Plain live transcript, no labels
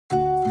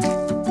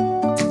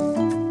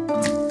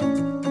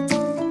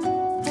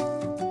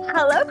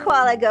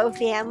Koala Go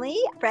family.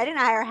 Fred and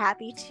I are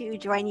happy to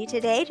join you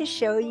today to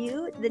show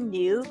you the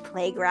new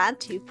Playground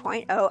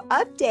 2.0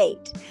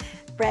 update.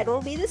 Fred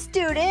will be the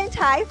student.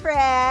 Hi,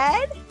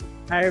 Fred.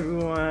 Hi,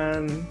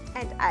 everyone.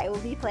 And I will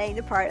be playing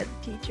the part of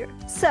the teacher.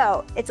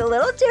 So it's a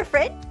little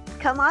different.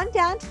 Come on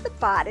down to the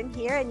bottom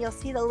here and you'll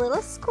see the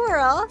little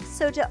squirrel.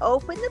 So to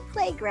open the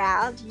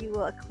playground, you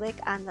will click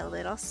on the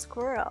little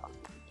squirrel.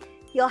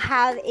 You'll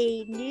have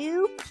a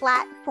new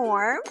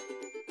platform.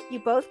 You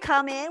both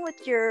come in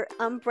with your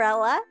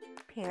umbrella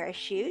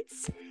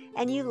parachutes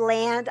and you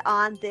land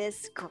on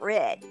this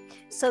grid.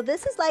 So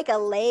this is like a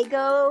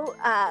Lego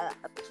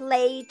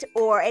plate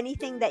or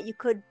anything that you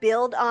could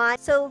build on.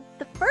 So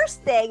the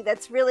first thing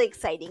that's really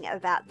exciting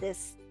about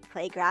this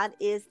playground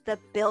is the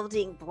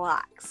building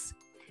blocks.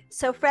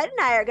 So Fred and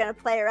I are going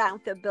to play around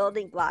with the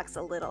building blocks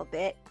a little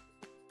bit.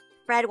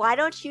 Fred, why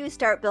don't you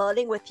start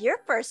building with your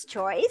first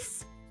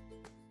choice?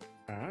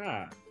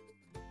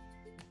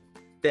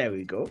 There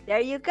we go. There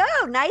you go.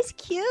 Nice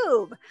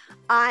cube.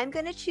 I'm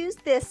going to choose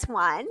this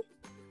one.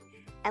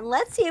 And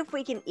let's see if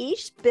we can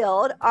each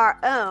build our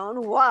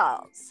own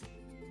walls.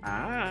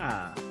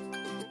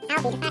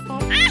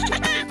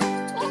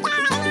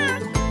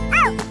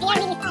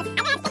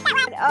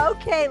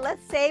 Okay,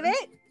 let's save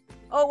it.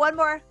 Oh, one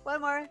more.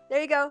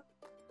 There you go.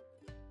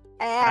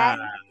 And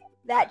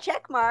that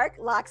check mark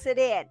locks it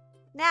in.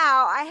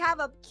 Now, I have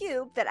a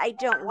cube that I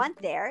don't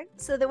want there.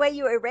 So the way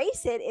you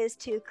erase it is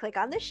to click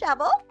on the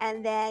shovel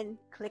and then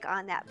click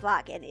on that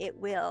block and it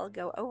will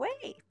go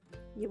away.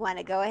 You want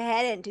to go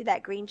ahead and do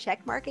that green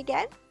check mark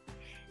again.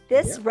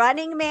 This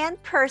running man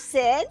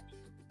person,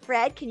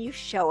 Fred, can you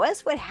show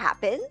us what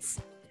happens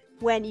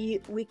when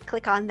we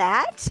click on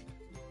that?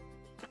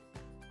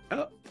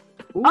 Ooh,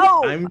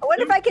 I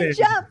wonder if I can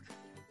jump.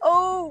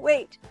 Oh,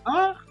 wait.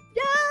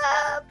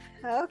 Jump!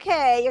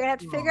 Okay, you're gonna have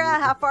to figure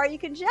out how far you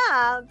can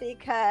jump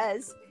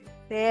because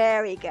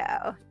there we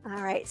go.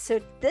 All right,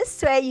 so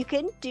this way you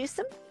can do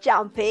some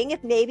jumping,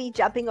 if maybe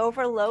jumping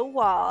over low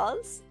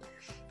walls.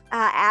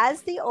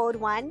 As the old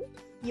one,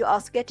 you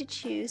also get to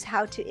choose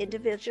how to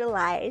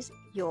individualize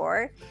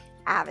your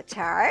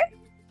avatar.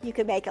 You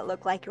can make it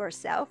look like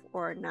yourself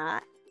or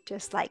not,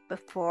 just like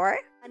before.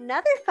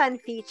 Another fun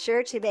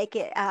feature to make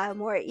it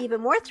even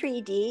more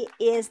 3D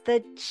is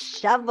the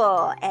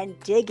shovel and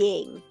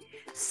digging.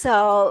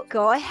 So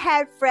go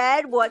ahead,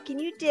 Fred. What can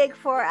you dig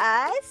for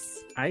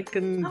us? I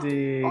can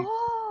dig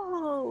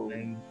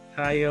an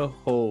entire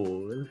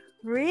hole.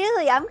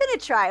 Really? I'm going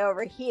to try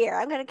over here.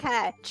 I'm going to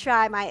kind of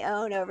try my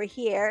own over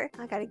here.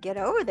 I got to get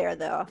over there,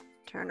 though.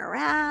 Turn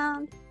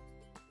around.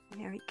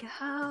 There we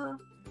go.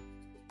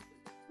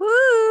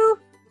 Woo!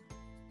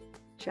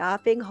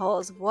 Dropping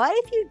holes. What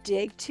if you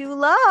dig too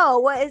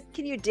low?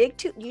 Can you dig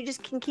too? You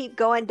just can keep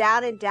going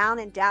down and down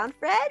and down,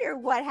 Fred? Or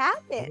what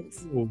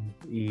happens? Ooh,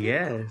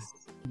 yes.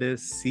 The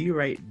sea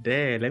right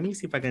there. Let me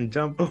see if I can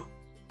jump.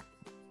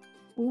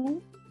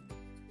 Ooh.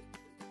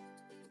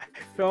 I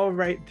fell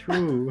right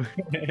through.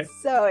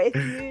 So if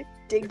you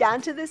dig down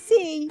to the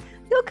sea,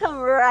 you'll come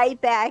right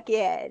back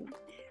in.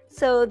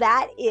 So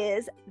that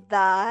is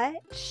the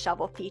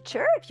shovel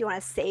feature. If you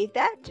want to save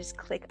that, just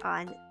click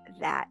on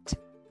that.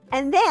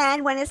 And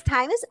then when his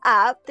time is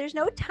up, there's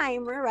no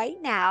timer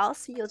right now.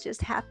 So you'll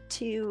just have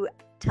to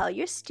tell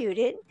your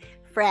student,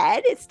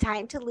 Fred, it's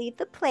time to leave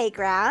the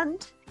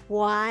playground.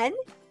 1,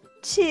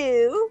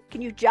 2.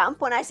 Can you jump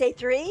when I say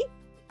 3?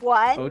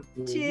 1,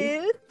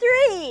 2,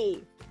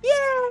 3.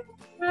 Yeah.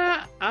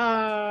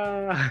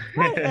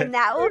 Right, and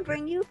that will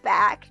bring you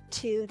back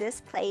to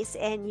this place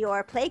and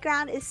your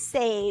playground is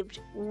saved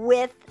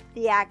with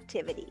the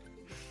activity.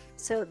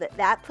 So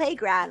that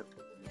playground,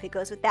 if it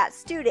goes with that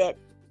student,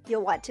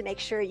 you'll want to make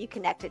sure you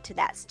connect it to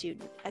that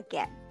student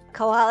again.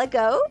 Koala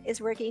Go is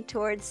working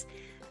towards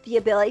the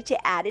ability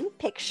to add in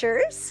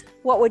pictures.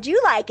 What would you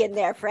like in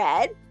there,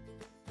 Fred?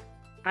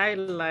 I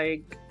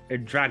like a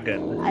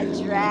dragon. A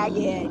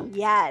dragon,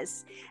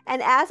 yes.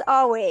 And as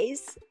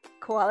always,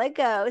 Koala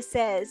Go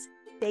says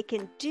they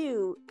can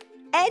do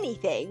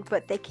anything,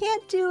 but they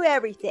can't do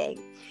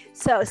everything.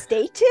 So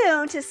stay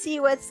tuned to see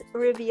what's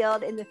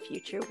revealed in the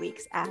future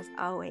weeks as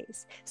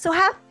always. So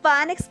have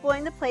fun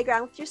exploring the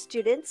playground with your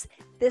students.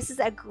 This is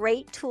a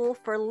great tool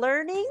for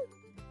learning,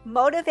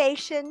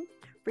 motivation,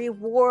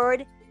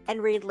 reward,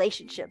 and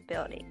relationship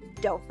building.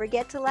 Don't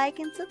forget to like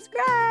and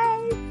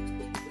subscribe.